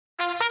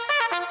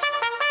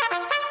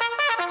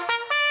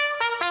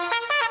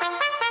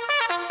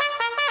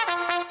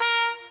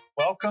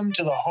Welcome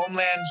to the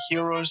Homeland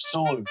Heroes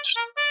Salute,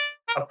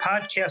 a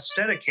podcast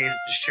dedicated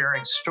to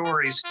sharing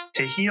stories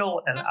to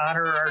heal and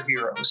honor our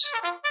heroes.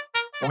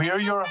 We are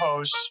your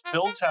hosts,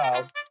 Phil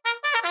Taub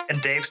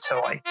and Dave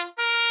Tilley.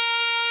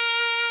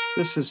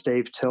 This is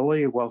Dave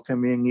Tilley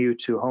welcoming you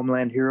to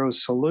Homeland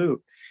Heroes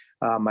Salute.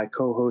 My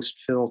co-host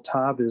Phil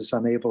Taub is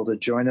unable to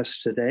join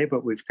us today,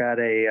 but we've got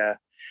a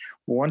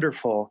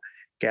wonderful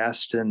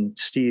guest in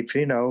Steve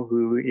Veinotte,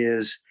 who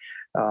is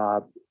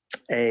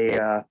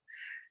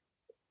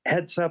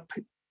heads up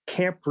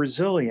Camp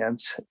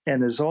Resilience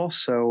and is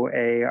also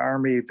a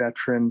Army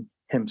veteran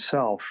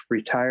himself,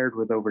 retired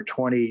with over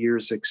 20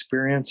 years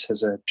experience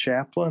as a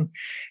chaplain.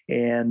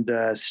 And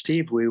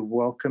Steve, we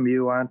welcome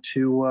you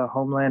onto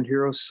Homeland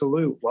Heroes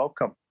Salute.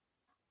 Welcome.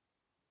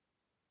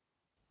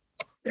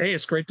 Hey,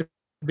 it's great to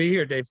be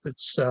here, Dave.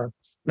 It's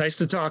nice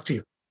to talk to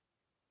you.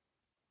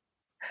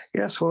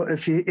 Yes, well,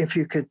 if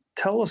you could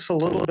tell us a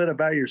little bit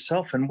about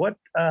yourself and what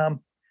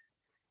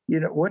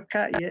what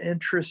got you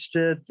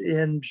interested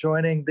in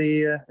joining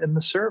in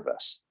the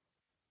service?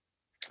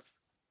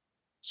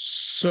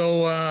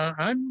 So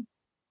I'm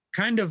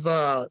kind of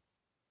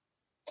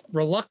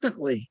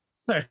reluctantly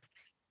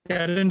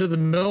got into the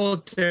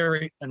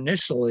military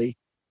initially,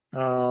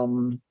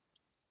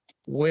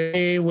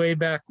 way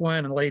back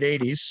when, in the late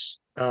 80s.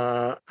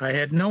 I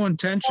had no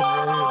intention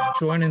really of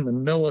joining the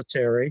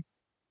military,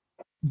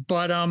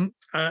 but I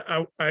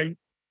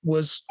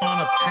was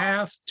on a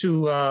path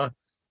to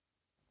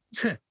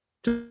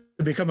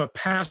become a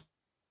pastor,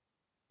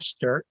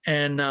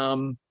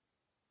 and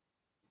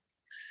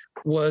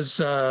was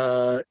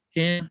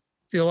in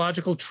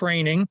theological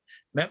training,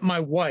 met my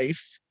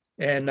wife,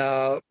 and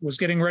was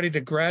getting ready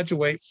to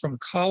graduate from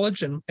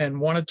college and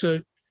wanted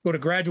to go to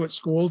graduate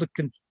school to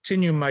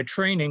continue my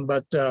training,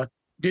 but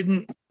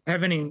didn't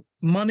have any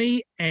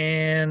money,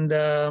 and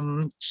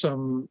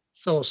some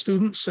fellow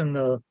students in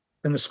the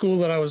school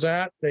that I was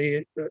at,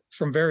 they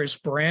from various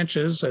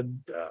branches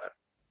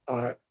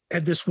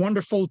had this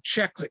wonderful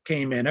check that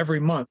came in every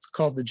month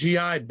called the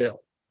GI Bill,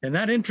 and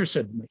that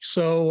interested me.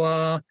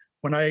 So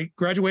when I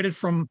graduated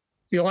from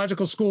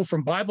theological school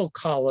from Bible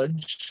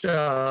college,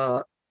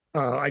 I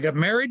got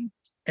married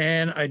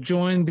and I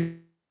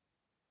joined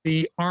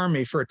the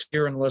Army for a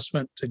 2-year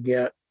enlistment to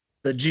get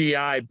the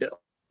GI Bill.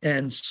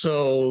 And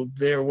so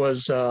there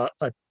was a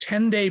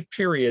 10-day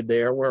period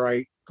there where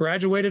I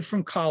graduated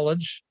from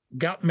college,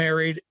 got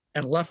married,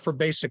 and left for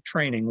basic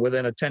training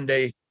within a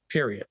 10-day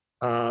period.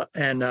 That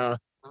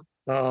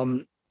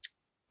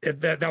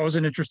was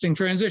an interesting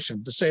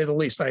transition, to say the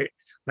least. I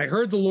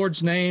heard the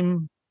Lord's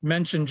name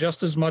mentioned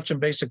just as much in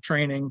basic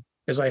training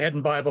as I had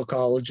in Bible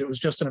college. It was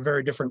just in a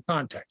very different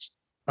context,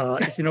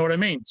 if you know what I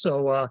mean.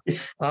 So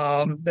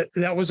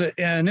that was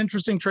an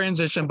interesting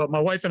transition. But my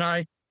wife and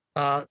I,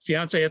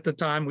 fiance at the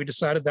time, we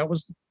decided that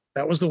was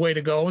the way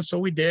to go, and so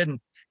we did, and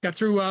got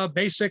through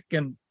basic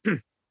and.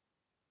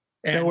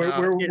 And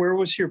where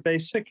was your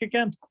basic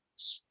again?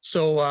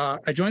 So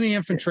I joined the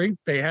infantry.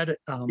 They had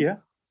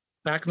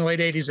back in the late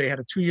 80s, they had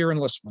a 2-year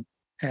enlistment,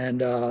 and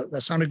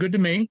that sounded good to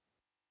me.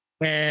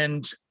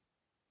 And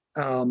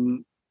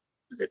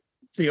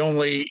the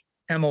only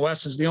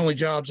MOSs, the only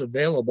jobs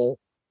available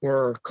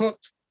were cook,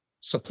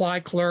 supply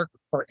clerk,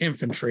 or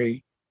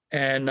infantry.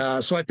 And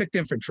so I picked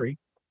infantry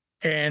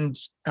and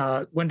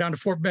went down to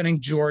Fort Benning,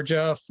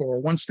 Georgia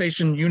for one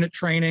station unit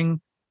training,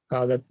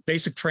 the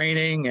basic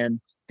training and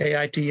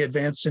AIT,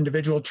 advanced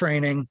individual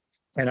training.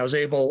 And I was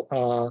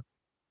able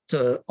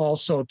to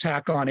also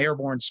tack on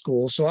airborne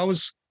school. So I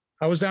was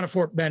down at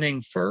Fort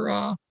Benning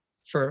for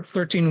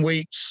 13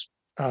 weeks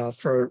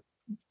for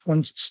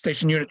one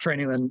station unit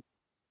training, then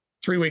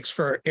 3 weeks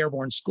for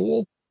airborne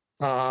school,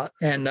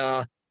 and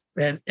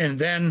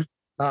then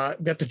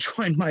got to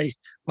join my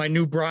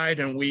new bride,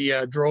 and we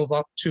drove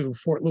up to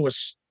Fort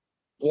Lewis,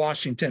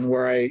 Washington,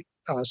 where I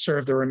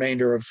served the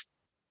remainder of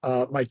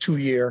my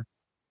 2-year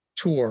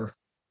tour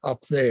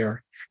up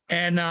there.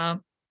 And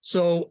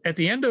so at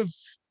the end of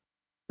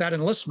that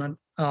enlistment,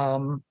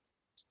 I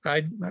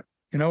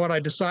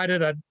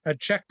decided I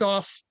checked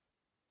off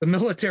the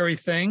military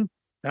thing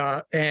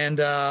and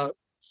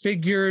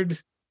figured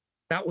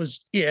that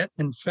was it.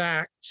 In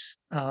fact,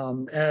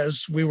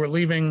 as we were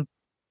leaving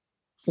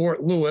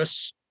Fort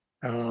Lewis,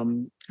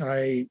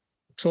 I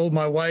told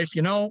my wife,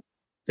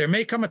 there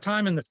may come a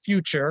time in the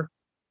future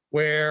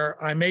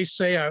where I may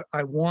say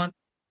I want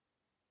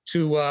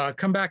to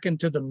come back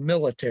into the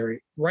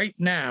military. Right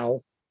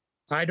now,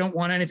 I don't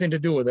want anything to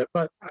do with it,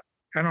 but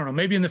I don't know,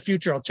 maybe in the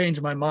future I'll change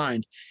my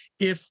mind.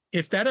 If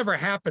that ever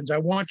happens, I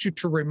want you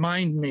to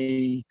remind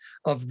me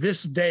of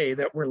this day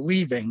that we're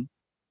leaving.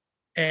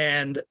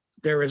 And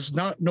there is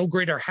no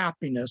greater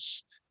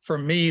happiness for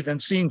me than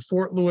seeing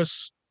Fort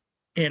Lewis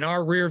in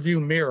our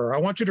rearview mirror. I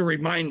want you to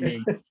remind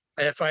me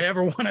if I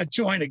ever want to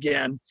join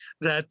again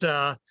that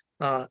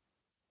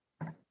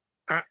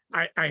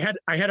I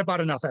had about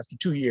enough after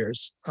 2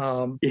 years.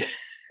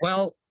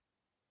 Well,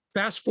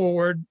 fast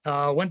forward,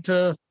 went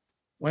to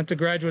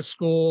graduate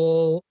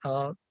school.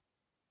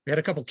 We had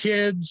a couple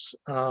kids.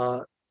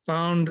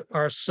 Found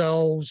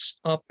ourselves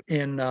up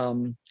in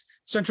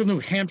Central New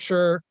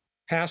Hampshire,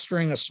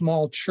 pastoring a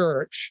small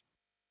church,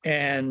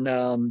 and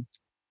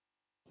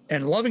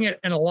loving it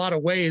in a lot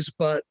of ways,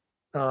 but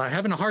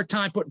having a hard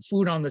time putting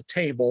food on the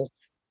table,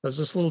 because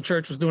this little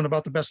church was doing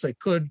about the best they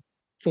could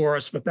for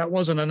us, but that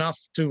wasn't enough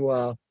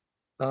to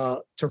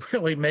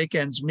really make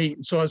ends meet.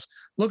 And so I was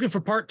looking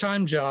for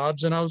part-time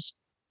jobs, and I was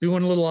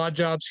doing little odd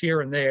jobs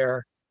here and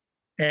there.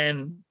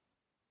 And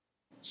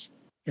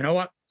you know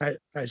what?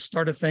 I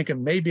started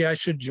thinking maybe I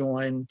should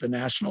join the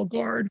National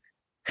Guard.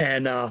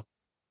 And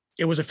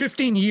it was a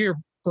 15-year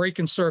break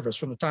in service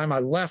from the time I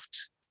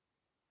left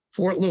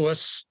Fort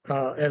Lewis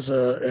as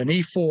an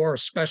E4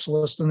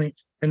 specialist in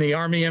the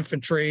Army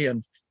Infantry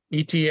and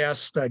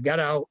ETS. I got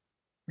out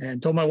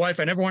and told my wife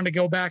I never wanted to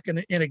go back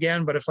in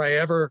again, but if I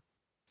ever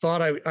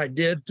thought I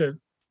did,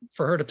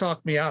 for her to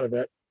talk me out of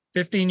it.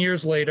 15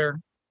 years later,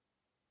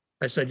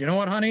 I said, you know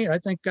what, honey, I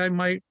think I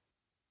might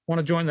want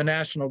to join the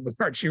National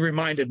Guard. She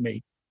reminded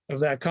me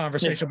of that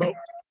conversation.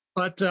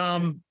 But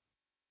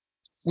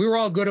we were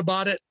all good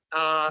about it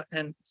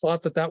and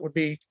thought that would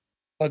be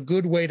a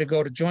good way to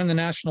go, to join the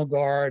National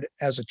Guard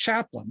as a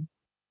chaplain,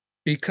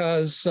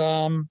 because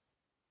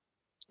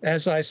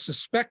as I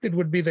suspected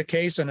would be the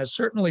case, and has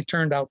certainly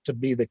turned out to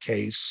be the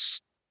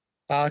case,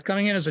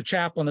 coming in as a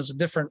chaplain is a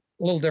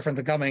little different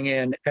than coming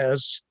in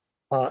as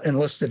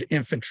enlisted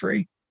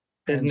infantry.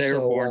 And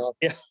so,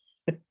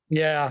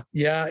 yeah.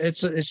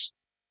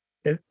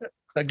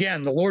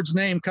 Again, the Lord's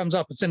name comes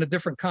up. It's in a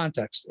different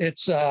context.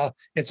 It's a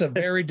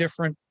very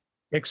different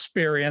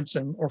experience,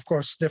 and of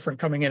course, different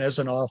coming in as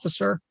an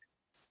officer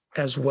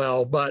as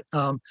well. But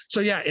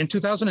in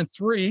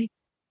 2003,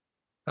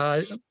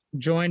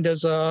 joined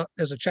as a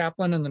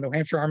chaplain in the New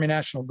Hampshire Army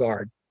National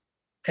Guard,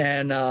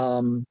 and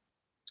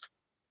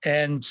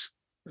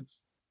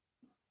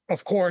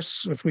of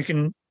course, if we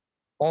can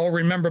all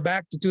remember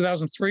back to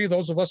 2003,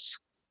 those of us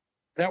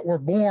that were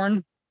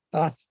born,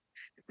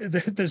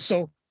 there's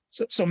so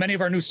many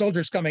of our new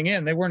soldiers coming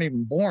in, they weren't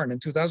even born in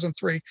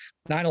 2003.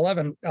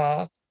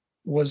 9/11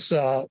 was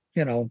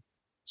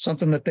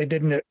something that they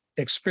didn't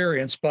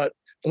experience. But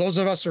for those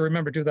of us who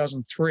remember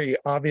 2003,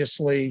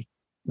 obviously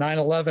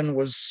 9/11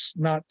 was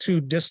not too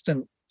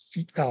distant,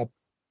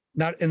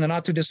 not in the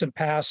not too distant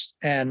past,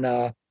 and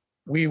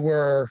we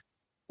were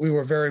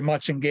very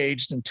much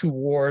engaged in two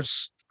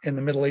wars in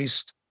the Middle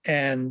East,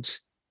 and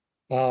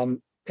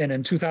in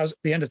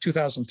the end of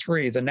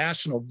 2003, the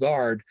National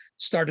Guard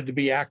started to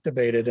be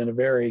activated in a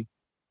very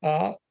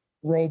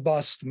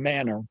robust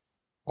manner,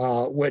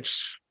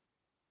 which,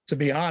 to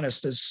be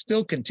honest, is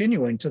still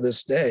continuing to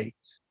this day,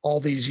 all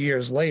these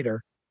years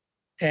later.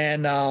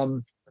 And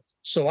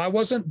so I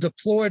wasn't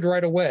deployed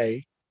right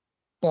away,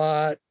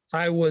 but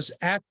I was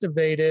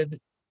activated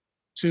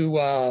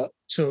to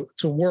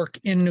work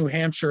in New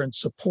Hampshire in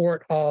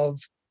support of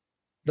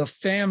the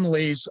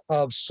families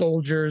of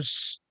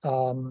soldiers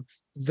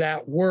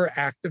that were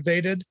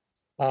activated.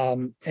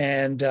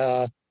 And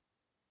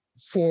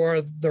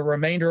for the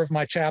remainder of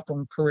my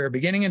chaplain career,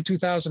 beginning in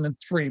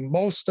 2003,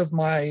 most of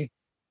my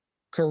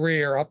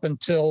career up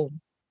until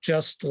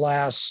just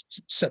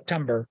last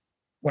September,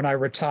 when I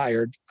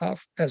retired from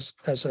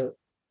the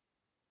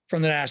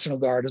National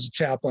Guard as a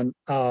chaplain,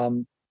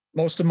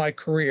 most of my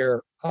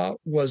career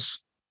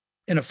was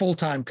in a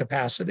full-time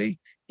capacity,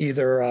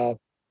 either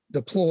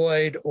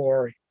deployed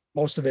or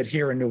most of it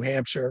here in New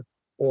Hampshire,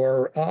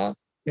 or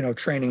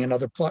training in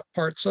other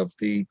parts of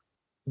the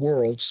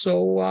world.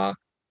 So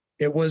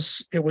it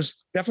was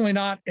definitely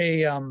not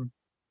a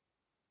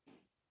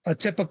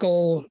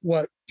typical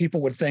what people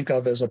would think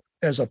of as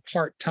a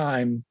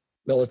part-time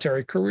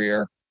military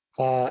career.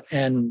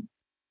 And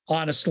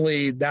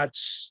honestly,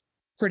 that's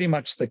pretty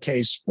much the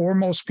case for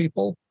most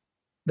people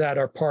that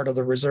are part of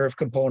the reserve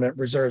component,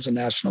 reserves and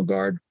National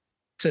Guard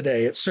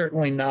today. It's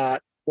certainly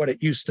not what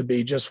it used to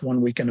be, just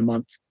 1 week in a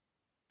month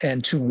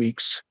and 2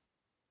 weeks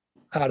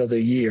out of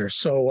the year.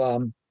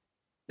 So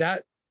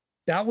that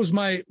was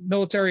my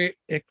military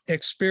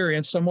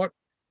experience. Somewhat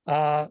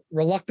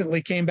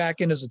reluctantly came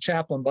back in as a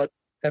chaplain, but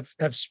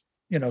have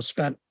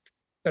spent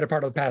better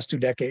part of the past 2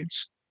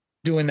 decades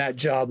doing that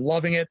job,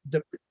 loving it.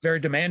 Very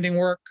demanding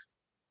work.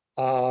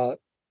 A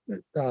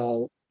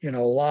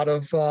lot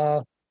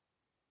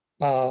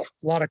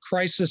of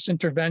crisis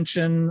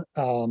intervention,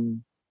 a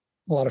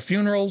lot of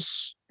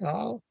funerals,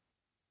 a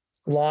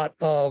lot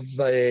of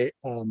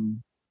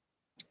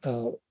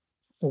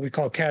what we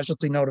call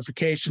casualty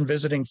notification,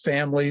 visiting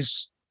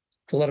families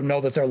to let them know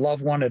that their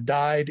loved one had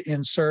died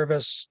in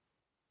service.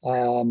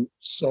 So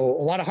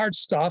a lot of hard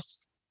stuff,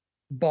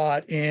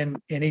 but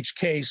in each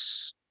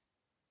case,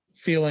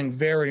 feeling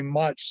very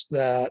much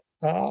that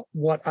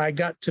what I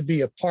got to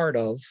be a part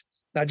of,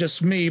 not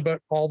just me,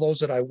 but all those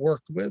that I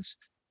worked with,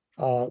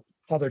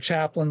 other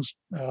chaplains,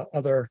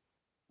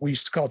 we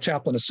used to call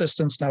chaplain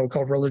assistants, now we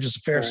call religious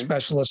affairs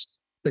specialists,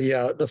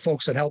 the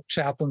folks that help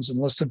chaplains,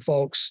 enlisted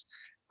folks,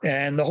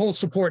 and the whole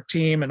support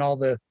team and all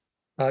the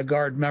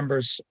Guard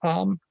members.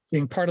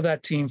 Being part of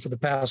that team for the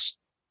past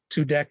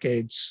 2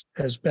 decades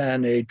has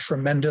been a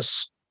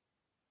tremendous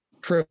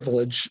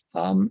privilege,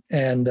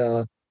 and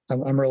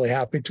I'm really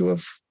happy to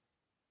have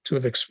to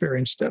have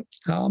experienced it.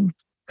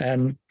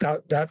 And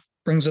that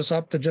brings us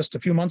up to just a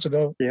few months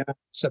ago,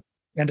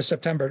 end of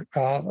September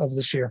of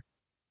this year.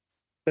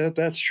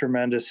 That's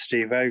tremendous,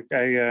 Steve. What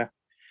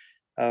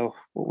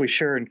we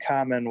share in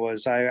common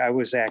was I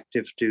was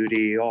active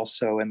duty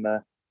also in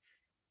the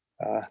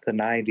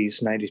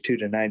 90s, 92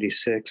 to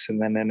 96,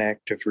 and then in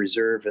active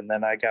reserve. And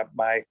then I got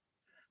my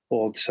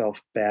old self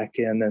back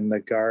in the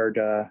Guard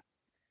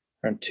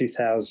around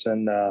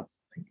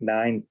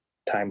 2009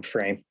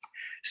 timeframe.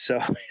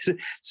 So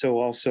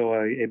also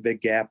a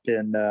big gap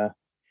in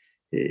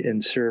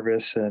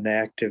service and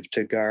active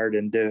to Guard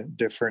and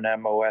different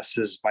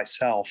MOSs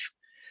myself.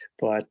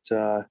 But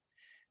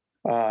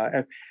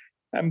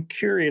I'm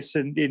curious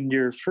in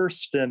your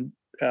first in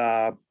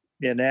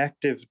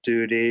active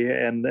duty,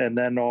 and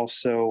then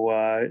also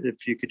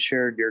if you could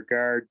share your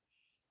Guard,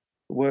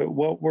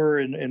 what were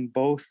in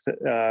both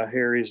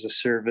areas of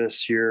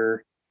service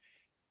your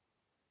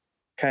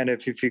kind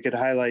of, if you could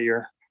highlight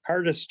your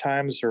hardest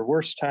times or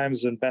worst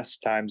times and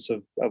best times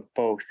of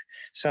both.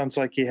 Sounds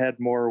like you had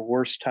more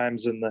worst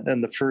times in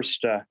the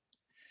first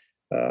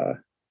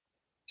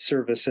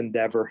service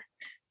endeavor.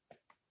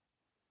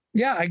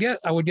 Yeah,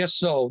 I would guess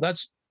so.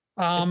 That's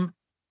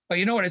but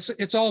you know what?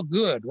 It's all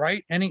good,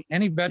 right?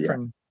 Any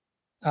veteran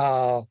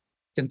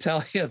can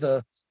tell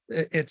you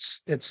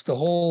it's the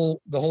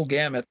whole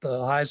gamut,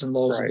 the highs and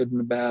lows, the good and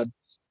the bad.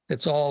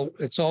 It's all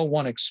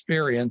one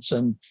experience,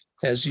 and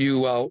as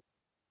you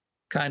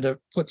kind of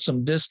put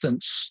some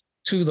distance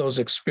to those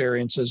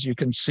experiences, you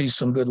can see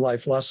some good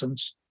life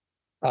lessons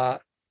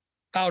out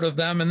of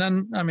them. And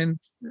then, I mean,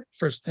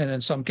 and in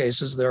some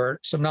cases, there are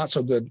some not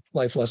so good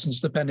life lessons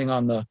depending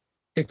on the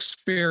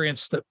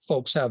experience that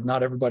folks have.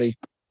 Not everybody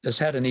has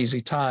had an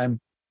easy time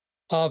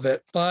of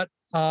it, but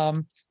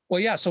well,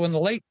 yeah. So in the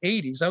late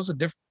 80s, that was a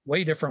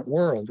way different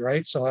world,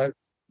 right? So I'm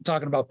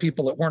talking about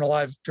people that weren't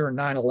alive during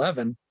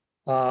 9/11.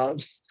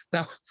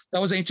 That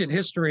was ancient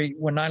history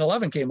when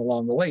 9/11 came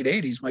along, the late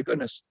 80s, my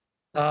goodness.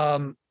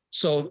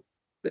 So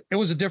it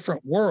was a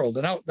different world.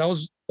 And that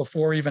was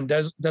before even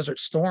Desert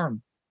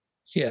Storm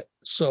hit.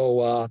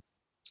 So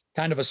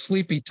kind of a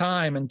sleepy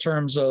time in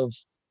terms of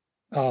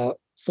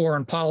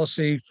foreign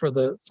policy for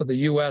the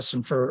U.S.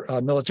 and for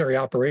military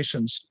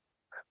operations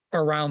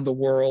around the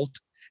world.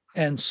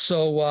 And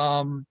so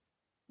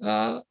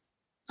I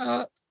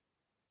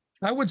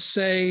would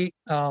say,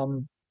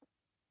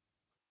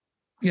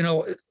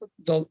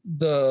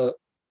 the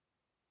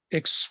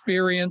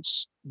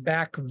experience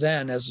back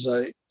then as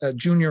a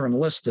junior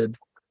enlisted,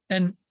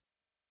 and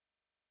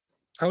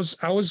I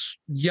was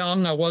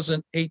young. I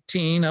wasn't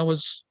 18. I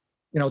was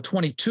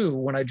 22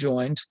 when I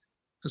joined,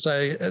 because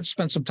I had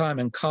spent some time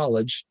in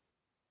college.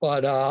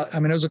 But I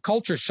mean, it was a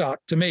culture shock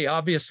to me,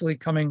 obviously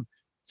coming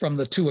from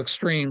the two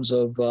extremes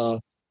of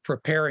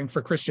preparing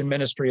for Christian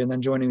ministry and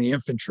then joining the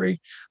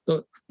infantry.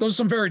 Those are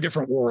some very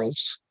different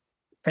worlds.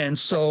 And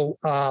so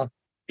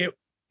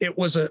it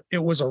was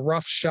a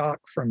rough shock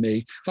for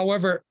me.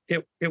 However,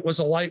 it was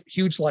a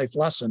huge life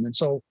lesson. And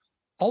so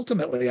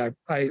ultimately I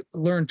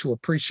learned to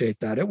appreciate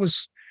that. It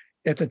was,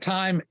 at the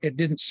time, it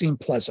didn't seem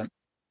pleasant,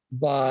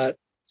 but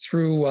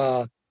through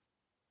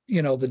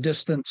the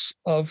distance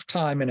of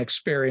time and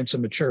experience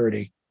and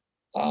maturity,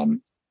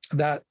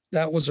 that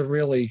was a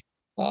really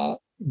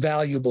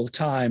valuable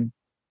time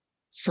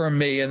for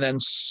me. And then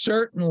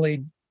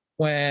certainly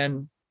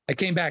when I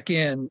came back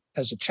in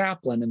as a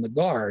chaplain in the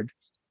Guard,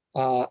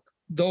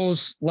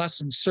 those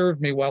lessons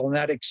served me well, and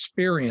that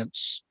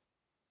experience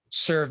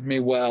served me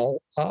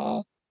well,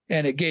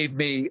 and it gave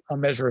me a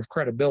measure of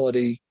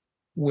credibility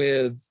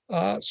with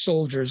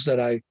soldiers that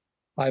I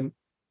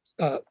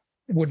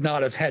would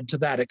not have had to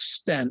that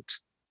extent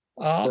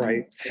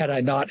had I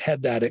not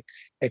had that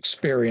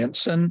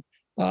experience. And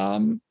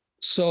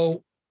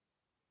so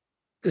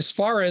as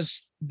far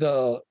as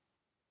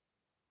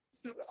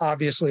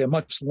obviously a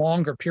much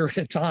longer period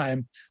of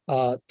time,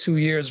 2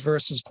 years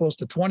versus close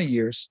to 20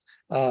 years,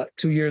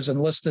 2 years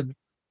enlisted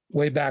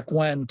way back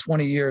when,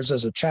 20 years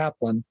as a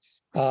chaplain,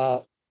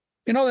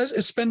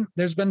 there's been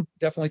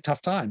definitely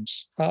tough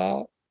times.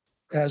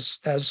 As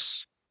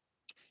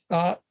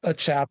a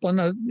chaplain,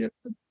 I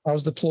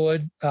was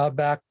deployed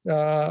back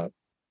in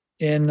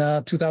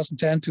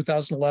 2010,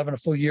 2011, a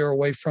full year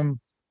away from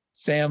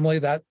family.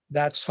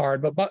 That's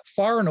hard, but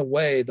far and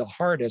away the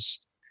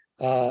hardest,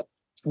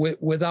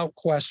 without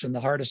question, the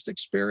hardest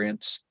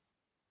experiences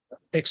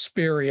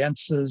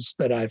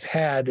that I've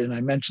had, and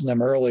I mentioned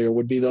them earlier,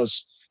 would be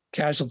those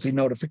casualty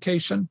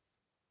notification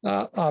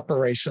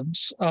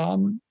operations,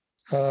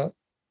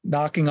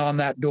 knocking on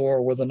that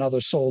door with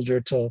another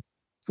soldier to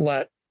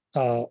let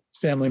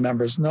family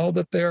members know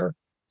that their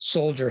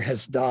soldier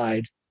has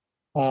died.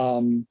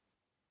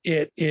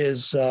 It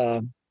is,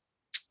 that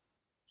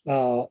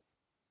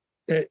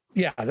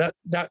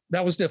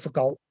was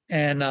difficult,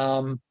 and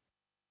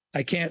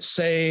I can't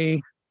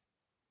say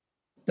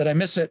that I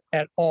miss it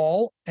at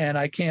all, and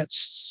I can't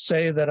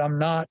say that I'm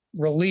not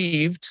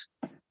relieved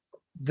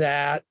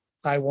that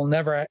I will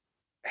never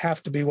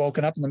have to be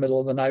woken up in the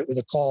middle of the night with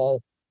a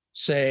call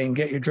saying,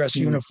 "Get your dress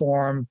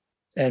uniform,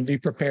 and be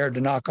prepared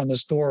to knock on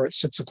this door at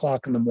 6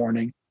 o'clock in the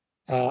morning.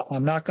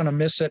 I'm not going to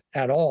miss it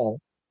at all,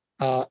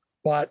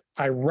 but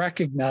I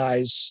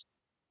recognize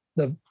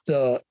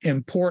the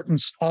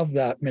importance of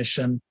that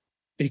mission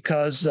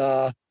because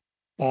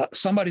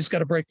somebody's got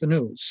to break the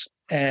news,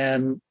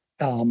 and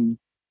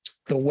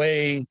the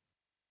way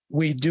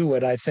we do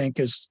it, I think,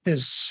 is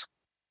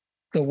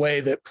the way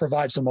that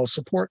provides the most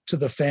support to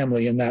the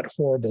family in that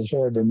horrible,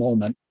 horrible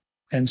moment.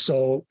 And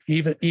so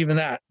even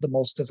that, the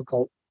most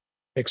difficult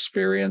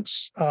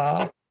experience,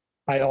 I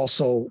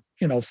also,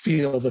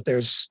 feel that there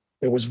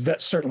was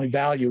certainly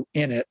value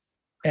in it.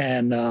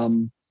 And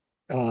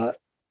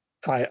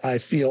I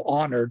feel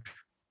honored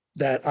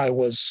that I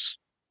was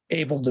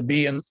able to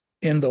be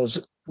in those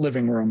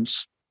living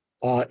rooms,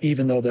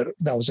 even though that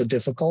was a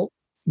difficult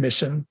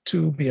mission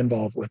to be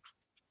involved with.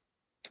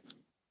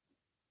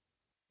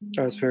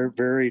 That was very,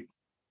 very,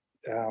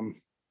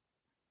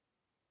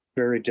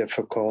 very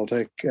difficult.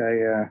 I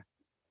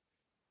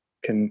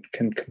can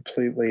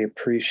completely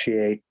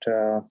appreciate,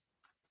 the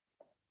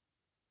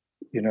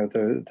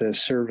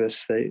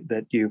service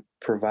that you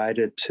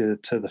provided to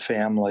the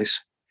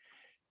families.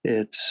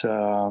 It's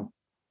I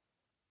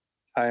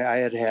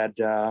had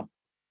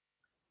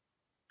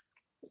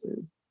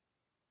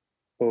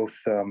both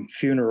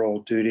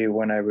funeral duty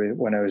when I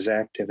was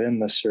active in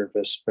the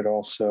service, but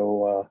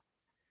also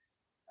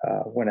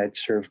when I'd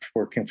served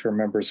working for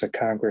members of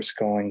Congress,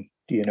 going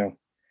to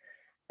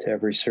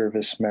every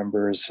service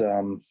member's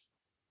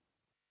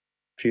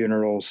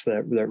funerals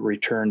that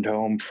returned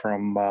home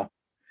from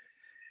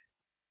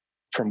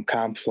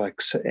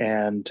conflicts,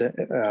 and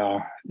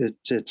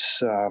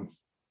it's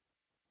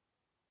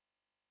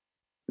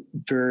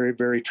very,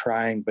 very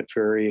trying, but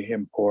very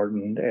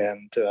important,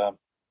 and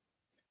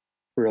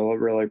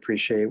really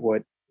appreciate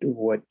what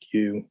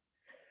you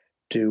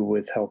do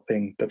with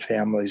helping the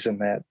families in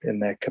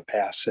that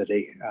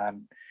capacity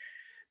on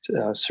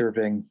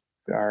serving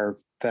our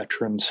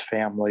veterans'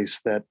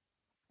 families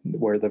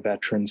where the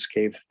veterans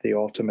gave the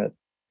ultimate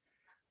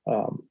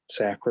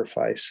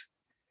sacrifice.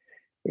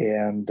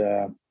 And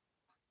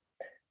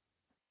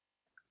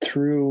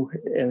through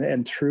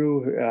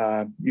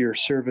your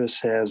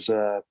service as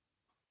a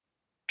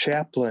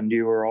chaplain,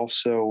 you were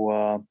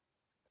also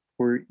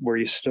were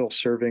you still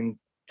serving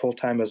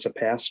full-time as a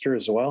pastor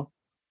as well?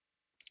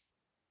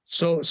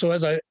 So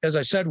as I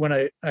said, when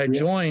I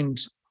joined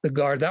the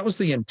Guard, that was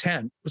the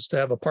intent, was to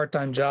have a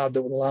part-time job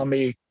that would allow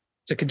me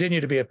to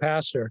continue to be a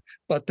pastor.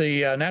 But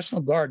the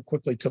National Guard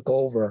quickly took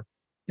over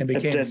and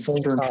became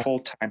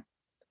full-time.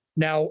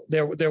 Now,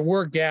 there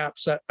were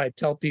gaps. I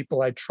tell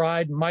people I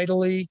tried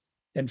mightily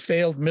and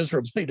failed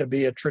miserably to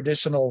be a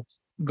traditional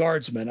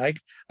guardsman.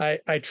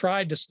 I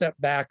tried to step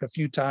back a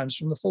few times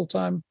from the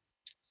full-time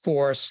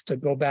force to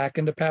go back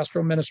into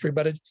pastoral ministry,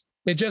 but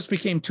it just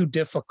became too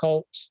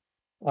difficult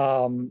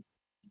to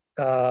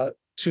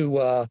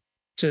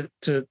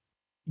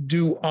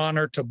do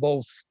honor to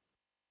both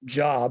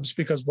jobs,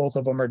 because both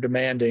of them are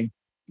demanding.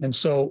 And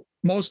so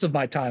most of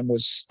my time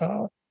was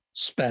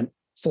spent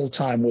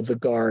full-time with the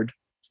Guard.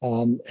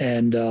 I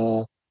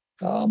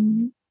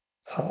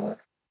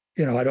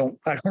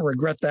don't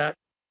regret that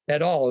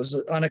at all. It was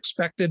an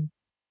unexpected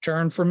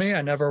turn for me.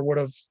 I never would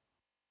have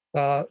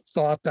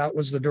thought that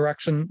was the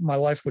direction my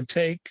life would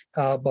take,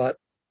 but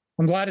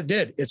I'm glad it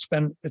did. It's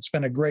been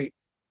a great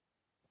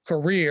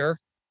career,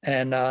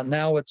 and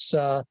now it's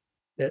at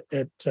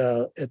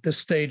this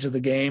stage of the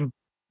game.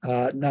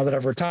 Now that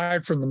I've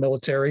retired from the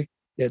military,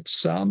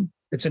 it's an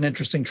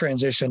interesting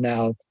transition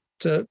now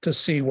to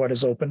see what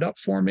has opened up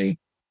for me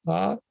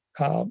now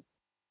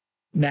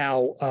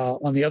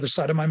on the other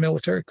side of my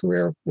military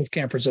career with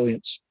Camp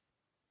Resilience.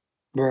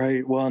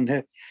 Right. Well,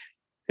 and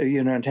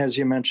and as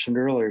you mentioned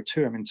earlier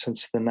too, I mean,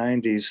 since the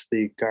 90s,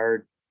 the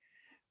Guard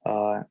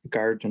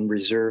and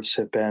reserves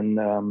have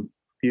been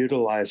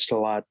utilized a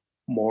lot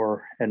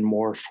more and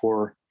more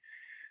for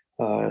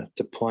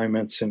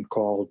deployments and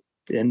called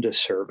into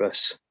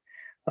service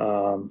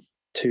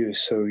too.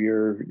 So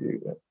your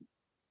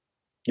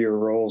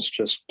role's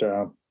just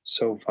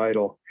so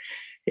vital.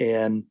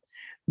 And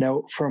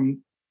now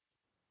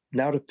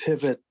to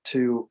pivot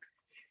to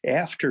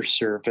after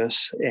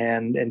service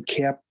and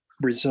Camp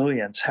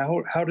Resilience,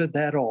 how did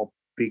that all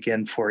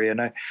begin for you?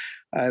 And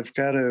I've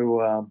got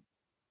to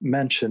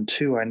mention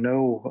too, I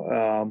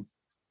know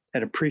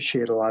and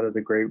appreciate a lot of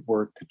the great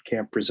work that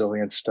Camp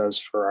Resilience does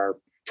for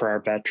our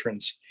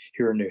veterans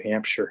here in New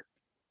Hampshire.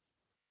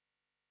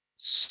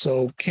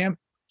 So Camp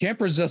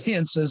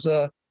Resilience is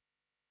a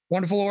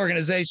wonderful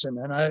organization,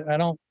 and I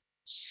don't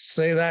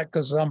say that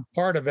because I'm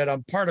part of it.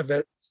 I'm part of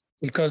it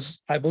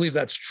because I believe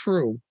that's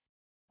true.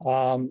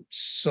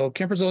 So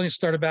Camp Resilience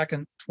started back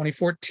in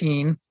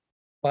 2014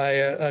 by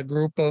a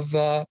group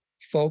of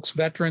folks,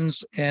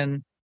 veterans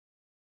in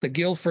the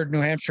Guilford,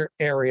 New Hampshire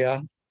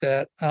area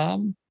that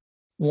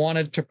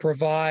wanted to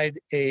provide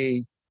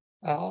a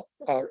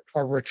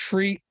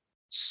retreat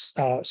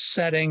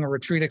setting, a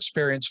retreat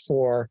experience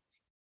for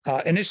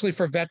initially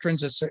for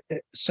veterans. It's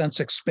since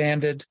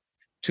expanded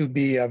to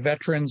be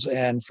veterans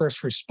and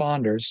first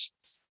responders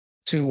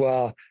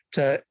to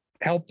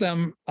help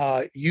them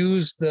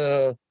use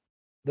the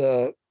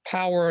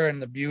power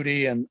and the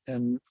beauty and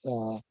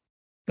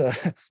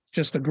the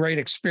just the great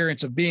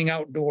experience of being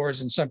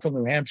outdoors in central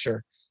New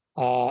Hampshire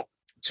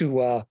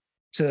to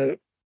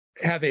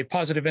have a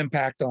positive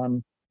impact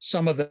on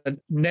some of the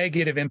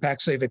negative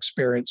impacts they've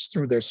experienced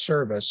through their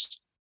service.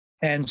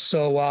 And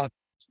so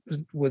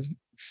with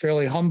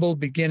fairly humble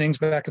beginnings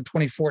back in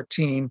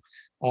 2014,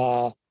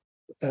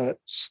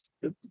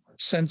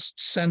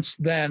 since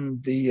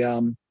then,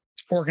 the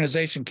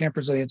organization Camp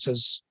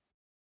Resilience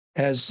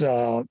has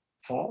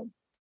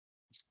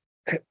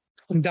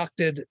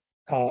conducted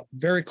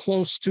very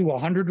close to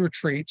 100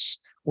 retreats.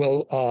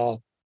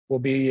 We'll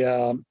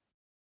be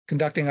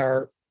conducting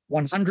our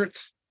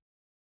 100th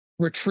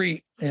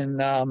retreat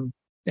in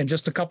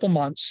just a couple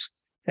months,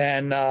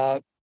 and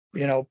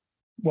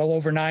well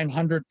over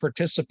 900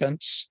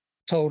 participants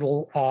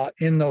total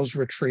in those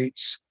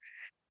retreats.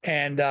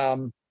 And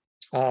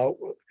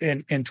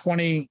in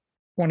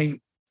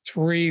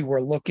 2023,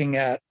 we're looking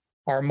at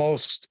our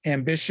most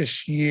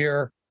ambitious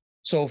year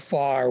so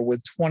far,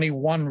 with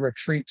 21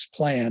 retreats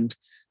planned.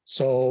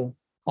 So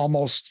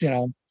almost,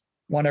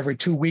 one every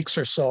 2 weeks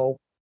or so.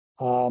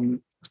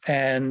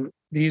 And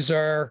these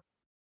are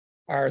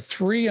our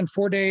 3 and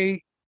 4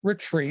 day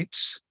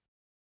retreats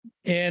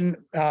in,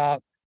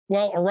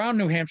 around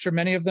New Hampshire.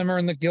 Many of them are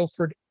in the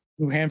Guilford,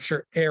 New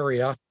Hampshire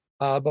area,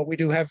 but we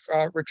do have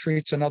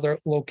retreats in other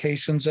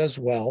locations as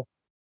well.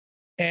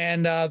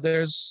 And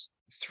there's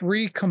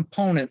 3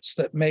 components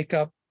that make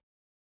up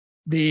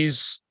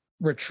these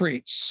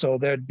retreats. So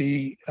there'd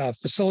be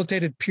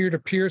facilitated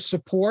peer-to-peer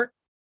support,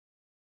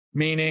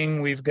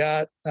 meaning we've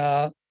got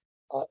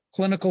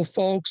clinical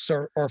folks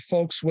or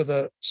folks with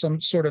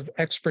some sort of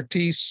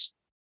expertise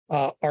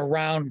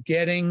around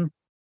getting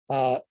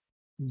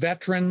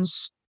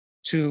veterans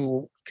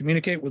to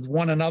communicate with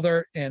one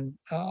another in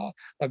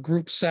a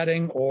group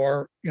setting,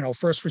 or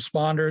first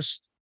responders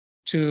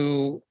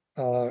to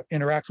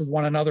interact with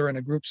one another in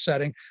a group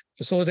setting.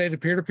 Facilitated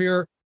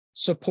peer-to-peer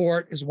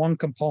support is one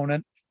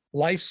component.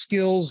 Life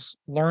skills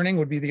learning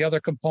would be the other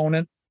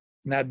component,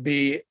 and that'd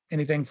be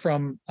anything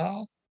from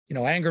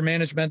anger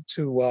management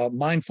to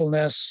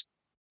mindfulness,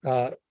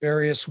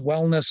 various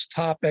wellness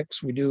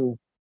topics. We do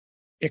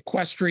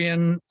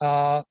equestrian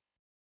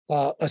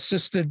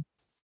assisted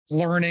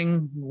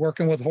learning,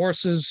 working with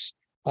horses,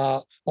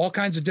 all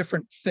kinds of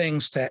different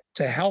things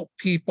to help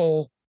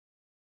people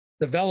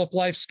develop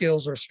life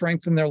skills or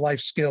strengthen their life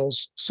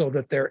skills so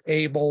that they're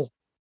able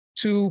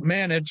to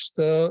manage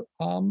the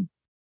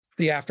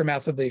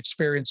aftermath of the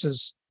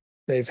experiences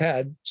they've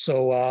had.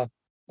 So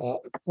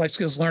life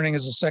skills learning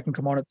is the second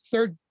component. The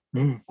third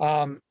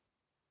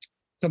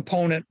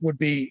component would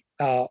be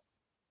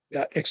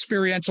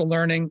experiential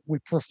learning. We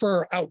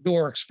prefer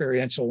outdoor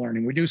experiential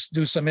learning. We do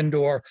some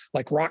indoor,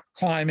 like rock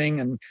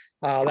climbing and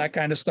that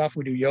kind of stuff.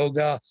 We do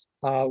yoga.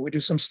 We do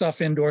some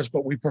stuff indoors,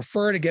 but we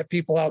prefer to get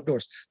people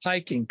outdoors,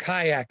 hiking,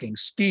 kayaking,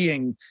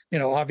 skiing,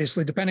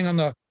 obviously, depending on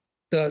the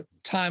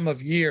time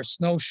of year,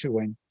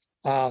 snowshoeing.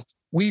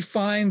 We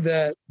find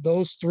that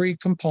those 3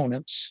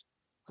 components,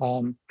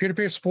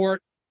 peer-to-peer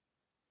support,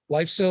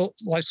 life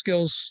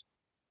skills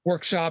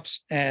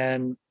workshops,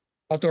 and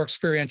outdoor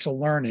experiential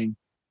learning,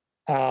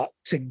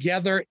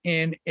 together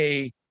in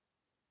a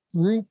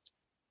group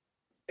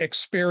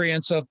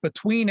experience of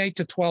between 8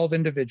 to 12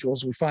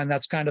 individuals. We find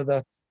that's kind of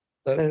the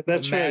that's the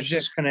what I was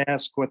just going to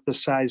ask, what the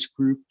size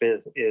group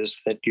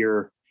is that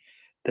you're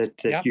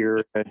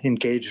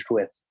engaged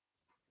with.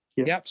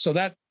 Yep.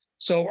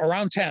 So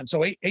around 10.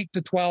 So 8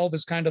 to 12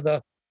 is kind of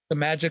the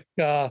magic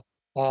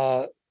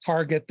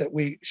target that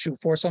we shoot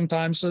for.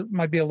 Sometimes it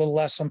might be a little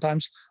less,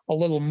 sometimes a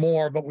little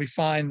more, but we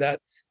find that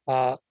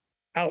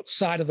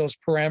outside of those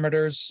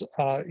parameters,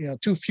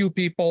 too few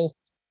people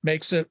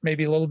makes it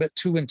maybe a little bit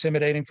too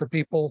intimidating for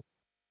people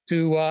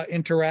to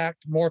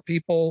interact. More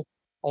people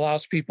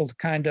allows people to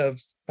kind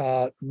of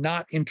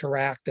not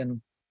interact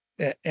and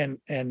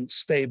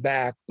stay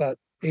back. But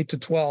 8 to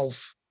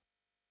 12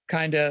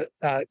 kind of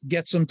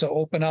gets them to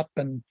open up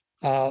and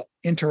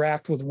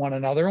interact with one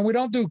another. And we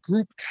don't do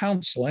group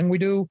counseling. We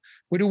do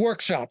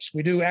workshops.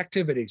 We do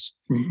activities.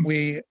 Mm-hmm.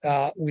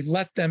 We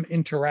let them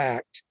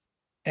interact.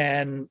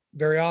 And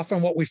very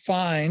often what we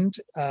find,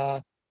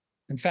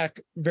 in fact,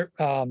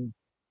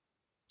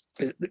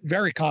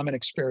 very common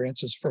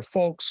experiences for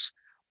folks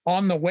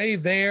on the way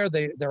there,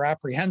 they're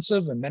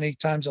apprehensive. And many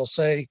times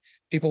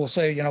people will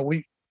say,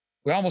 we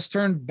almost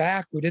turned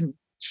back. We didn't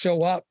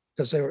show up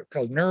because they were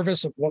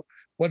nervous of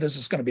what is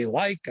this going to be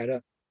like?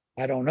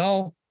 I don't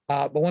know.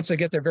 But once they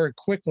get there very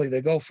quickly,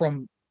 they go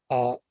from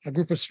a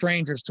group of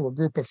strangers to a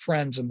group of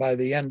friends. And by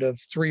the end of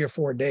 3 or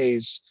 4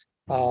 days,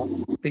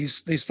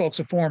 these folks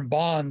have formed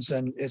bonds,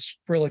 and it's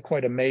really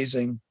quite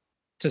amazing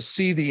to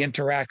see the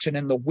interaction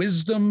and the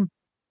wisdom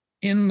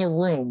in the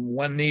room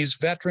when these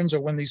veterans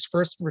or when these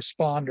first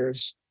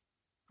responders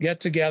get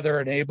together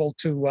and able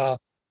to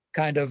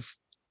kind of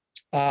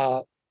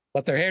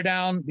let their hair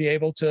down, be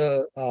able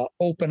to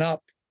open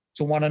up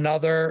to one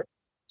another,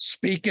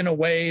 speak in a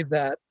way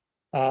that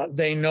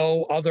they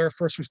know other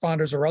first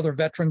responders or other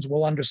veterans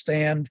will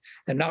understand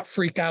and not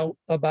freak out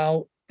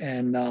about,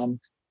 and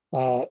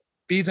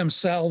be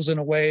themselves in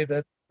a way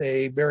that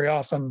they very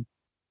often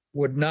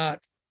would not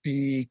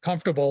be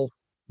comfortable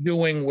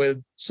doing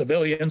with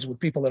civilians, with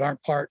people that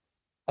aren't part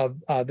of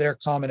their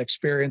common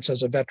experience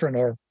as a veteran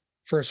or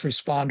first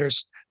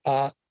responders.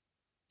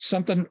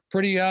 Something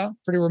pretty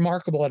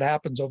remarkable that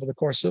happens over the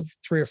course of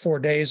 3 or 4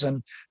 days,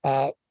 and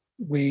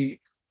we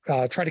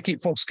try to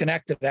keep folks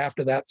connected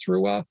after that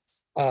through a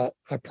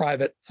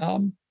private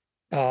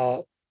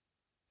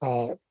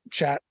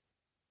chat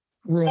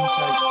room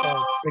type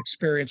of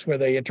experience where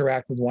they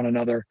interact with one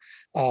another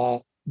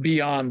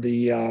beyond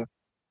the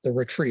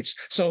retreats.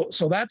 So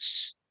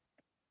that's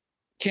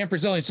Camp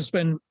Resilience. It's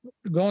been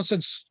going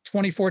since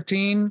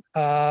 2014.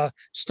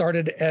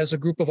 Started as a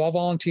group of all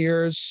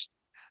volunteers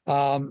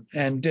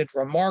and did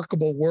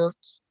remarkable work,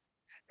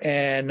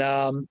 and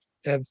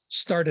have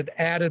started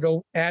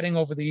adding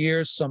over the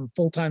years some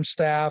full-time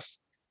staff.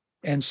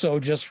 And so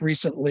just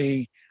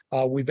recently,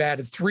 we've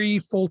added 3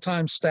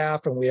 full-time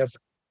staff, and we have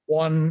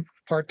 1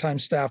 part-time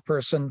staff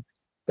person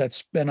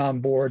that's been on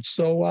board.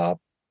 So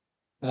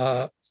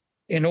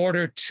in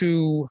order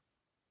to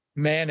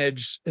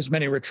manage as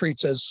many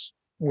retreats as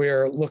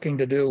we're looking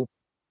to do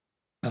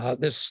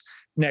this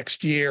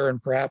next year,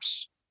 and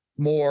perhaps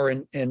more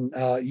in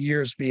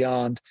years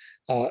beyond,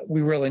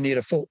 we really need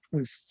a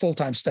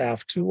full-time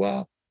staff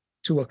to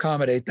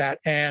accommodate that.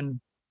 And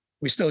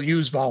we still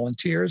use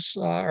volunteers.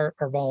 Our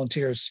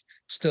volunteers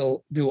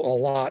still do a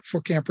lot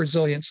for Camp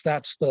Resilience.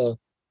 That's the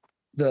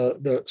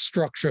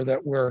structure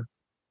that we're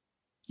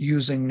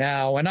using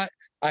now. And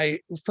I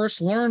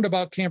first learned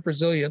about Camp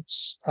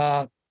Resilience,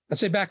 I'd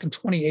say back in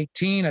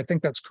 2018. I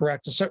think that's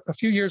correct. A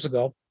few years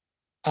ago.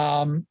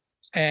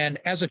 And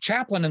as a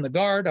chaplain in the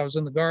Guard, I was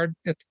in the Guard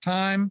at the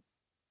time.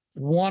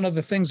 One of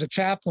the things that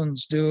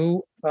chaplains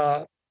do,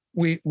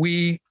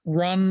 we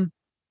run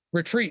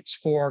retreats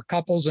for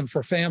couples and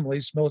for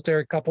families,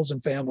 military couples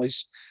and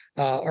families,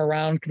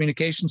 around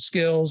communication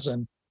skills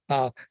and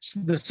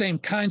the same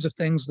kinds of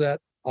things that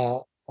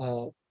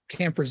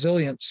Camp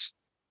Resilience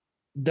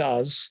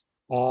does.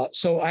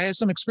 So I had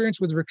some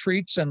experience with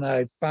retreats, and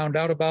I found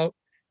out about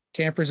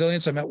Camp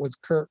Resilience. I met with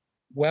Kurt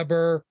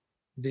Weber,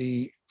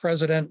 the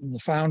president and the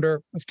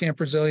founder of Camp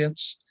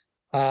Resilience.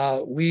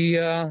 We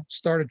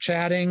started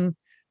chatting.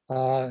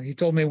 He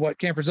told me what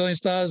Camp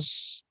Resilience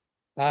does.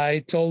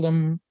 I told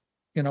him,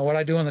 what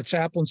I do on the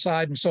chaplain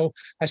side. And so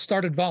I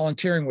started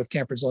volunteering with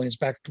Camp Resilience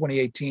back in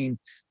 2018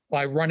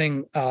 by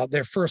running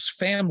their first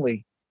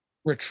family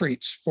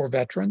retreats for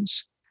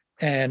veterans.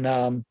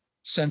 And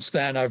since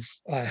then, I've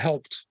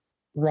helped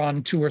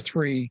run 2 or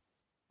 3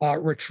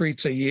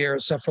 retreats a year,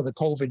 except for the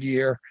COVID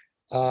year,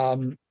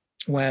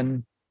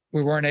 when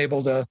we weren't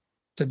able to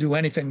do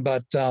anything.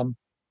 But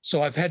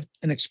so I've had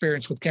an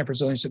experience with Camp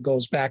Resilience that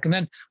goes back. And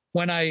then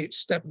when I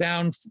stepped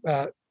down,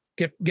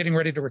 getting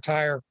ready to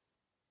retire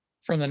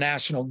from the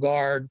National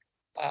Guard,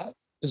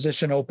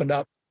 position opened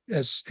up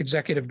as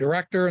executive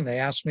director, and they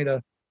asked me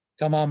to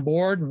come on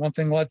board, and one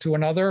thing led to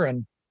another,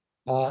 and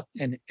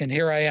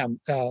here I am.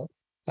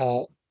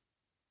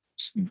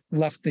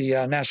 Left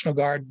the National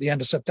Guard the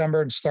end of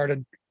September and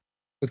started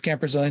with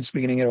Camp Resilience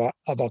beginning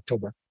of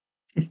October.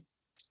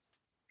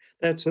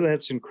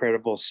 That's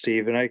incredible,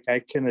 Steve, and I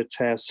can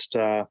attest,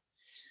 for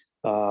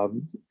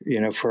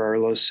our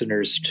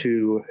listeners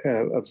too,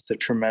 of the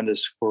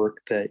tremendous work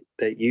that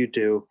you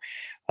do,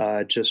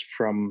 just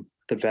from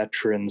the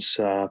veterans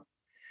that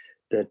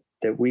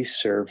we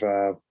serve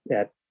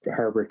at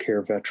Harbor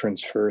Care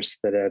Veterans First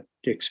that have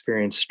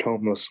experienced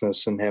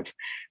homelessness and have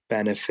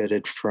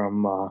benefited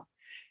from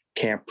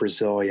Camp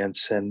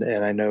Resilience, and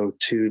I know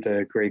too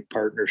the great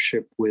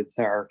partnership with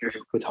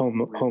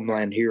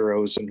Homeland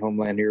Heroes and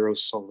Homeland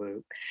Heroes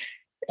Salute.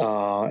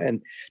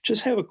 And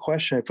just have a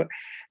question: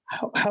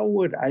 how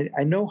would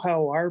I know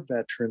how our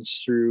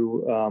veterans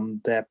through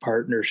that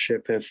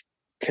partnership have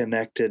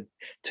connected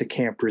to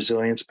Camp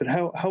Resilience, but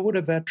how would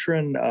a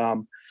veteran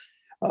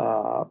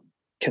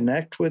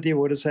connect with you?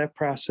 What does that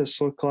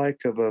process look like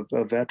of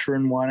a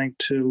veteran wanting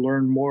to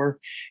learn more?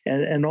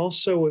 And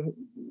also,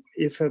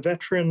 if a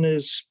veteran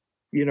is,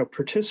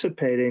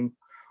 participating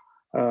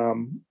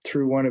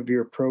through one of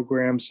your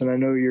programs, and I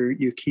know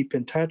you keep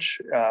in touch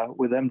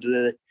with them,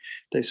 do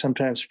they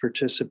sometimes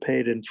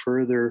participate in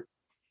further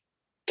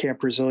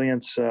Camp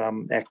Resilience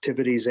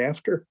activities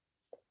after?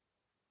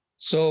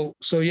 So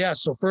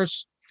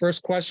first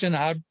question: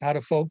 how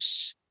do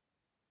folks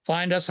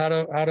find us? How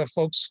do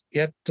folks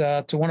get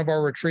to one of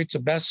our retreats? The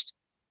best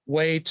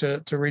way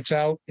to reach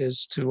out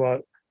is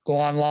to go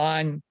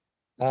online,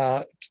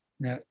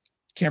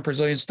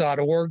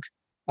 campresilience.org,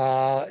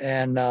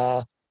 and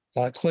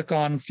click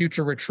on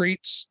future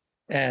retreats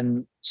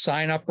and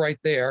sign up right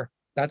there.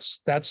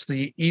 That's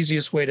the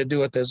easiest way to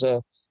do it. There's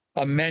a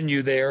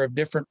menu there of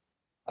different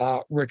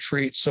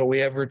retreats. So we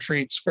have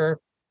retreats for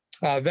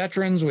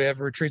veterans. We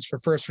have retreats for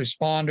first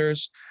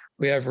responders.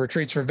 We have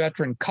retreats for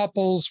veteran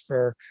couples,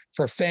 for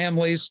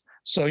families.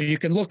 So you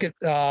can look at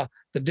the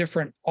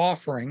different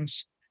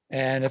offerings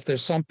And if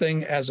there's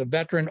something as a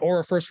veteran or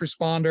a first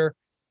responder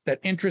that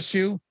interests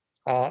you,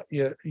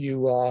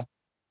 you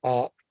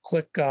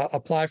click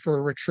apply for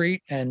a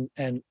retreat and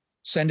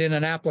send in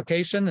an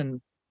application,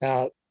 and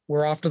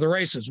we're off to the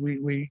races.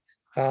 We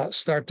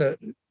start to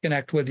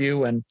connect with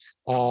you and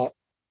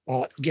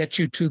get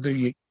you to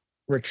the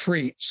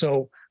retreat.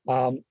 So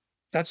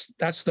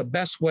that's the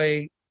best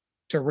way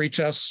to reach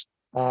us.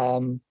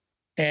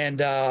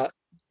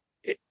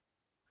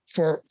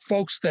 For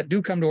folks that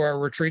do come to our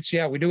retreats,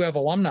 we do have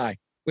alumni.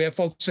 We have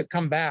folks that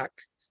come back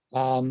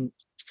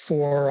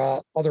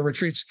for other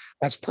retreats.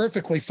 That's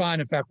perfectly fine.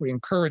 In fact, we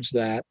encourage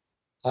that.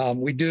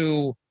 We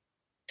do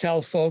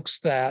tell folks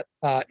that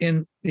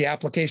in the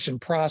application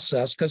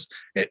process, because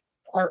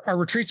our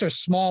retreats are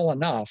small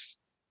enough,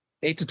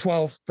 8 to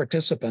 12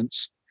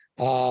 participants,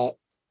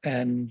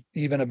 and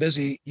even a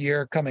busy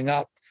year coming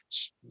up,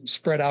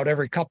 spread out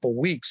every couple of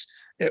weeks.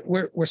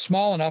 We're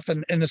small enough,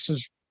 and this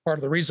is part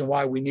of the reason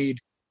why we need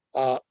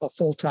a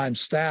full-time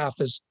staff,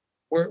 is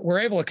we're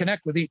able to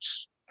connect with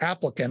each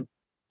applicant,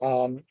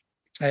 and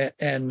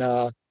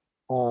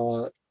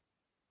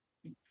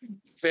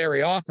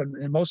very often,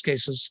 in most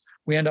cases,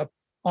 we end up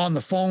on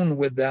the phone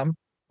with them.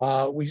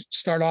 We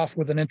start off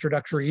with an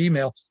introductory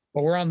email,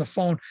 but we're on the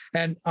phone,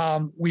 and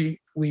we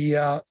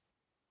do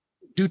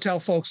tell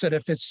folks that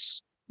if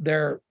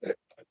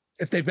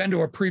they've been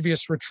to a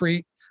previous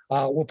retreat,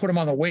 we'll put them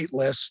on the wait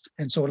list,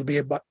 and so it'll be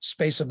a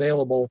space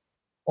available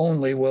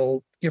only.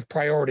 We'll give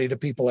priority to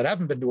people that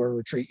haven't been to a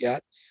retreat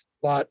yet,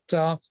 but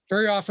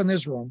very often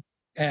there's room,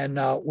 and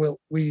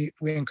we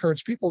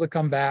encourage people to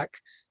come back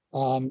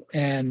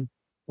and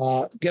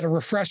get a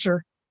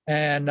refresher,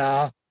 and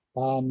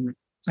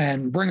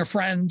bring a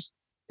friend,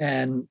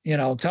 and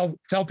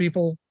tell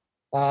people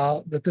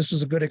that this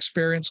was a good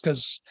experience,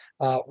 because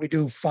we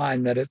do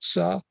find that it's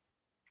our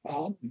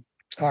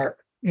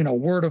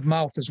word of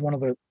mouth is one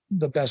of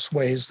the best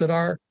ways that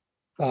our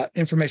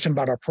information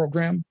about our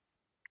program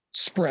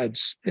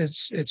spreads.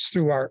 It's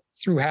through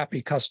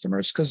happy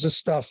customers, because this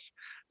stuff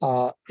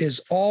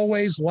is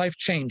always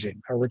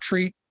life-changing. A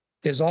retreat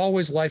is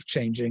always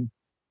life-changing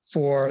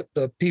for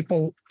the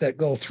people that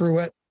go through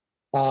it.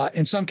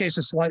 In some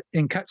cases,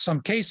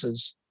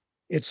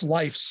 it's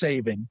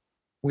life-saving.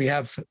 We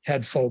have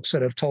had folks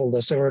that have told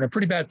us they were in a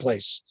pretty bad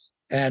place,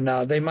 and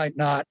they might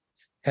not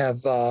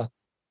have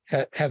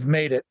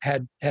made it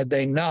had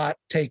they not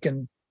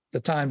taken the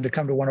time to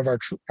come to one of our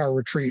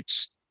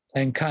retreats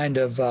and kind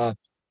of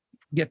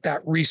get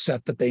that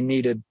reset that they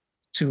needed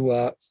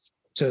to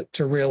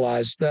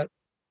realize that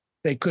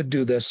they could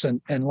do this,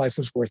 and life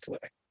was worth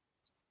living.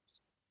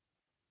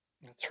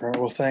 That's right.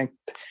 Well, thank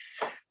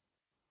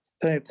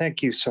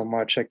you so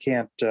much. I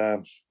can't,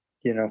 thank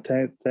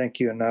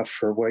you enough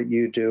for what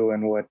you do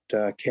and what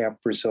Camp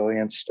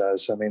Resilience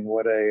does. I mean,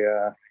 what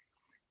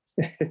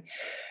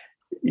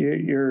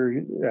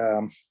you're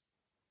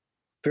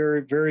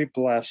very, very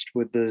blessed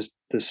with the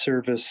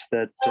service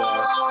that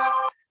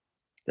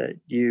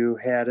you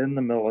had in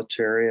the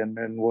military, and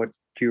what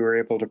you were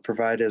able to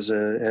provide as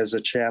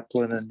a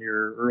chaplain in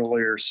your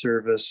earlier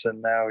service,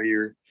 and now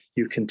you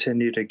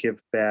continue to give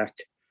back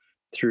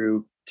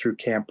through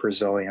Camp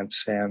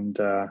Resilience, and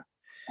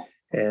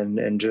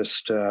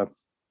just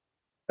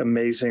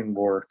amazing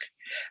work.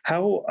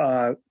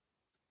 How,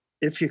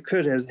 if you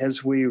could,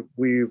 as we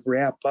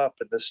wrap up,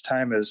 and this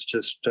time has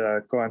just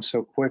gone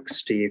so quick,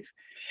 Steve,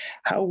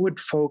 how would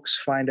folks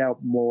find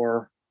out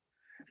more,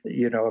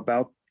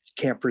 about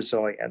Camp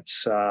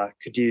Resilience?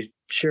 Could you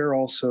share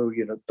also,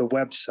 the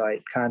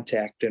website,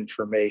 contact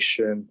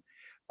information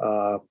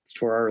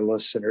for our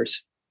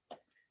listeners?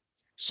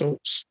 So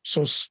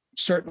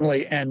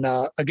certainly, and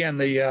again,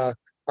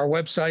 our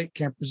website,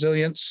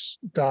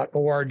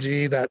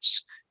 campresilience.org.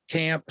 That's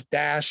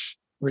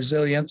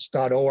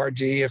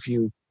camp-resilience.org. If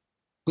you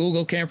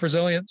Google Camp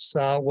Resilience,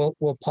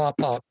 we'll pop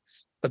up.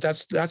 But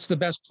that's the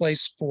best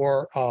place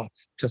for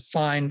to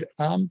find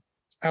out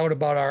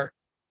about our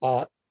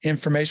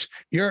information,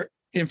 your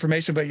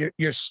information. But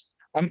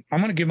I'm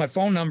going to give my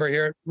phone number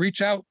here.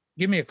 Reach out,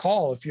 give me a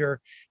call if you're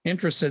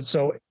interested.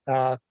 So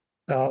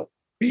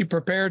be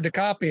prepared to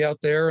copy out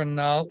there and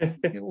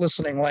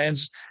listening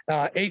lands.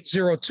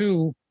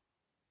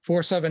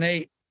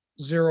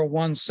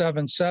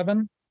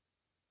 802-478-0177.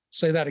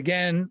 Say that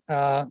again,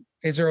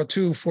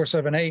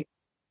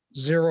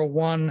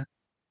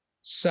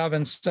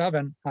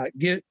 802-478-0177.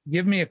 Give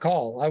me a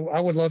call. I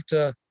would love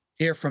to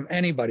hear from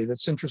anybody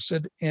that's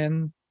interested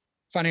in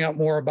finding out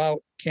more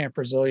about Camp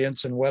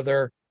Resilience and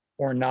whether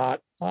or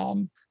not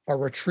a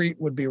retreat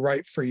would be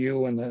right for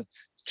you. And the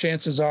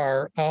chances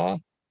are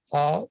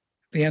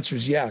the answer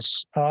is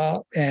yes.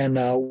 I'm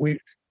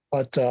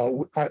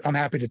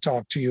happy to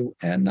talk to you,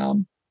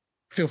 and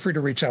feel free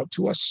to reach out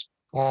to us.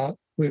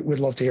 We'd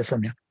love to hear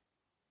from you.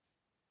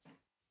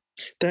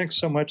 Thanks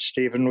so much,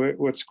 Stephen.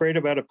 What's great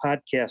about a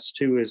podcast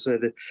too is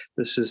that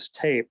this is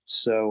taped,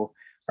 so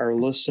our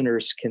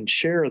listeners can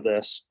share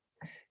this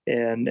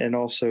and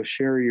also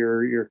share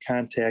your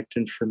contact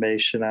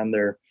information on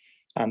their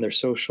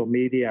social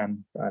media,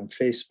 on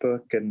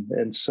Facebook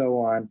and so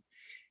on.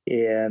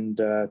 and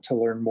to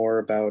learn more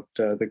about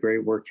the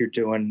great work you're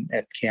doing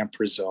at Camp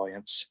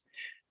Resilience.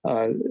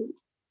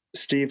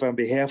 Steve, on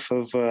behalf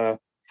of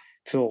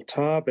Phil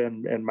Taub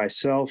and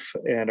myself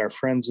and our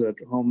friends at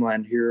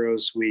Homeland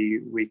Heroes,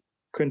 we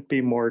couldn't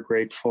be more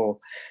grateful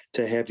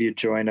to have you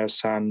join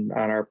us on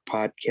our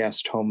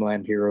podcast,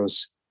 Homeland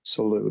Heroes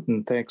Salute.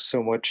 And thanks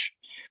so much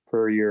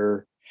for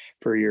your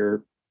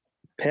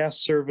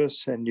past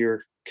service and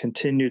your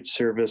continued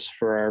service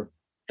for our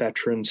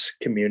veterans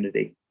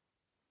community.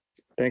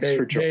 Thanks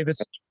for joining. Dave,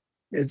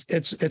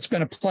 it's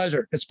been a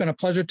pleasure. It's been a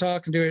pleasure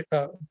talking to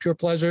you. Pure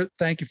pleasure.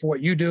 Thank you for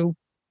what you do.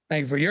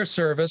 Thank you for your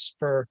service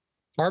for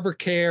Harbor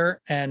Care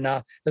and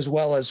as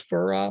well as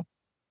for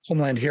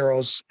Homeland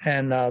Heroes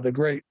and the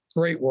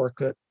great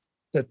work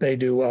that they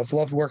do. I've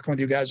loved working with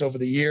you guys over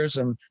the years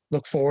and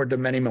look forward to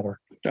many more.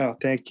 Oh,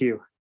 thank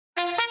you.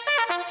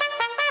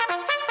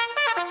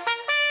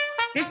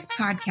 This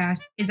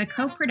podcast is a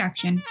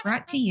co-production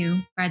brought to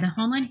you by the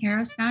Homeland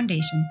Heroes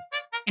Foundation,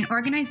 an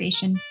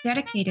organization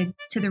dedicated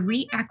to the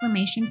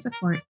reacclimation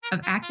support of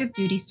active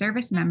duty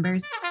service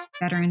members,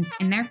 veterans,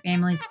 and their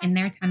families in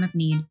their time of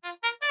need.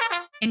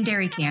 And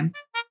DairyCam,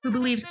 who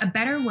believes a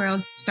better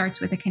world starts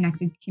with a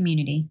connected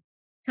community.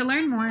 To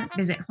learn more,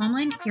 visit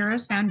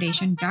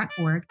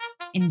homelandheroesfoundation.org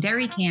and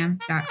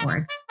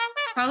dairycam.org.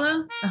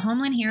 Follow the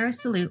Homeland Heroes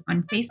Salute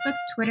on Facebook,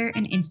 Twitter,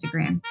 and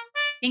Instagram.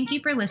 Thank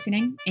you for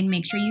listening, and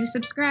make sure you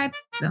subscribe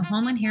to the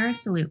Homeland Heroes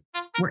Salute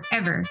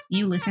wherever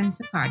you listen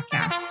to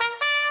podcasts.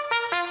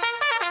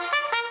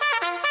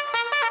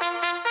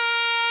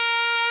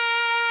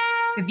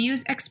 The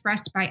views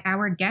expressed by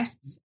our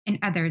guests and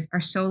others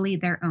are solely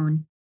their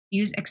own.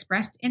 Views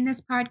expressed in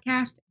this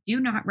podcast do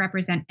not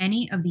represent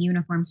any of the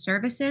uniformed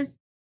services,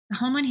 the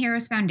Homeland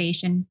Heroes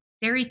Foundation,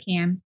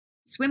 DairyCam,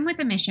 Swim with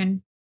a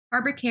Mission,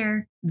 Harbor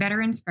Care,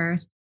 Veterans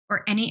First,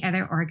 or any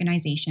other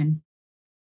organization.